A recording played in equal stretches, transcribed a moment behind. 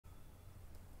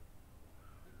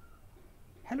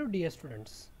Hello dear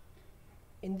students,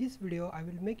 in this video I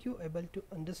will make you able to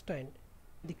understand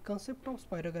the concept of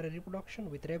Spirogyra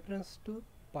reproduction with reference to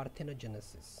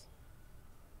parthenogenesis.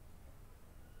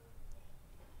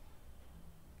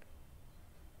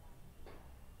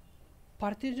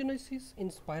 Parthenogenesis in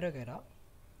Spirogyra,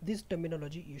 this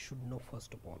terminology you should know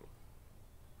first of all.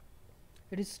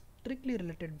 It is strictly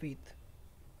related with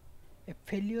a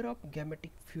failure of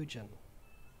gametic fusion,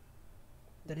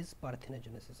 that is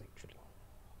parthenogenesis actually.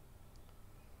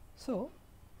 So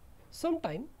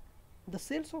sometime the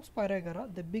cells of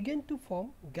Spirogyra, they begin to form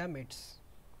gametes,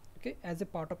 okay, as a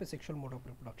part of a sexual mode of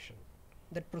reproduction.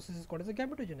 That process is called as a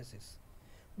gametogenesis.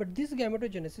 But this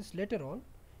gametogenesis later on,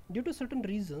 due to certain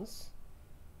reasons,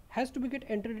 has to be get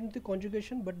entered into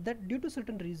conjugation, but that due to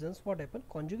certain reasons what happen,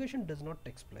 conjugation does not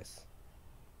takes place.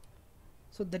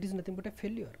 So that is nothing but a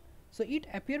failure. So it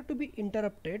appear to be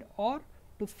interrupted or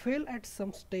to fail at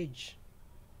some stage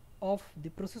of the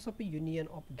process of a union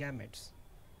of gametes.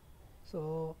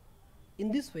 So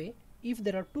in this way, if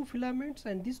there are two filaments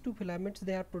and these two filaments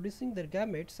they are producing their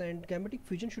gametes, and gametic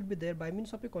fusion should be there by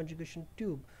means of a conjugation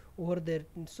tube over there.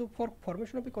 So for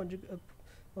formation of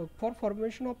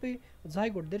a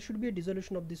zygote, there should be a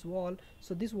dissolution of this wall.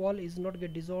 So this wall is not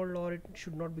get dissolved, or it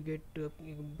should not be get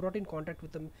brought in contact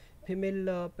with the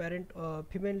female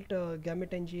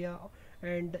gametangia,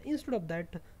 and instead of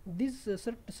that, these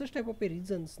such type of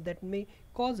reasons that may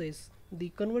causes the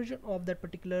conversion of that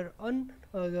particular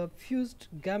unfused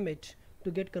gamete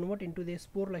to get converted into the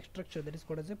spore-like structure, that is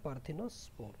called as a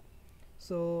parthenospore.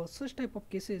 So such type of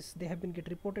cases they have been get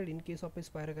reported in case of a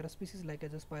Spirogyra species like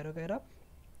as a Spirogyra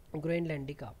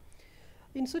groenlandica.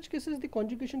 In such cases, the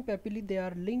conjugation papillae, they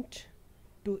are linked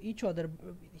to each other.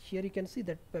 Here you can see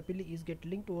that papillae is get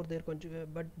linked over there,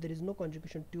 but there is no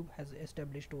conjugation tube has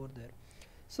established over there.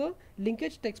 So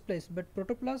linkage takes place, but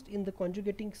protoplast in the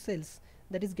conjugating cells,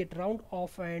 that is get round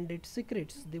off and it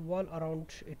secretes the wall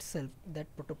around itself, that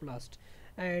protoplast,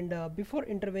 and before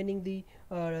intervening the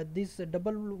this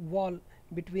double wall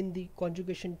between the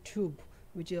conjugation tube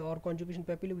which or conjugation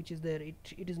papillae which is there, it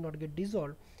is not get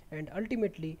dissolved, and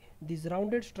ultimately these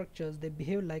rounded structures they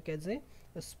behave like as a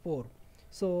spore.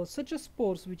 So such as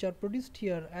spores which are produced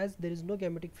here, as there is no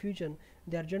gametic fusion,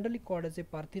 they are generally called as a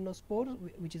parthenospore,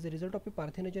 which is a result of a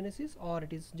parthenogenesis, or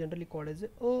it is generally called as a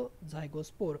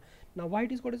zygospore. Now why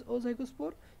it is called as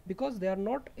zygospore? Because they are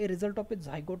not a result of a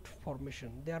zygote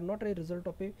formation, they are not a result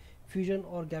of a fusion,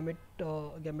 or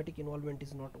gametic involvement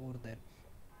is not over there.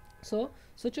 So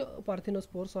such a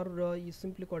parthenospores are is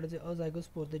simply called as a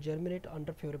zygospore. They germinate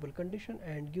under favorable condition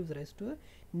and gives rise to a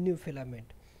new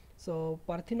filament. So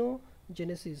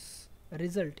parthenogenesis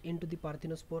result into the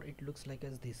parthenospore, it looks like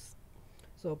as this.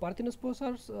 So parthenospores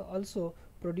are also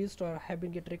produced or have been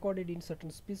get recorded in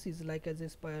certain species like as a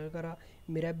Spirogyra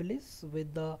mirabilis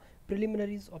with the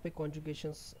preliminaries of a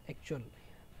conjugations actual.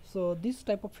 So this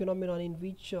type of phenomenon in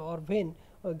which or when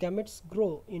gametes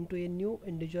grow into a new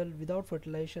individual without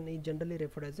fertilization is generally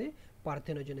referred as a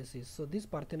parthenogenesis. So this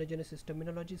parthenogenesis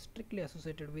terminology is strictly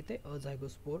associated with a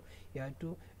zygospore. You have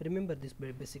to remember this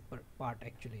very basic part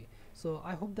actually. So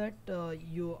I hope that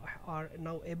you are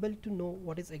now able to know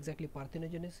what is exactly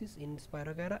parthenogenesis in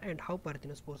Spirogyra and how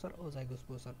parthenospores or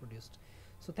zygospores are produced.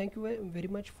 So thank you very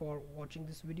much for watching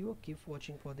this video. Keep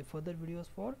watching for the further videos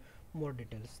for more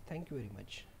details. Thank you very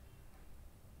much.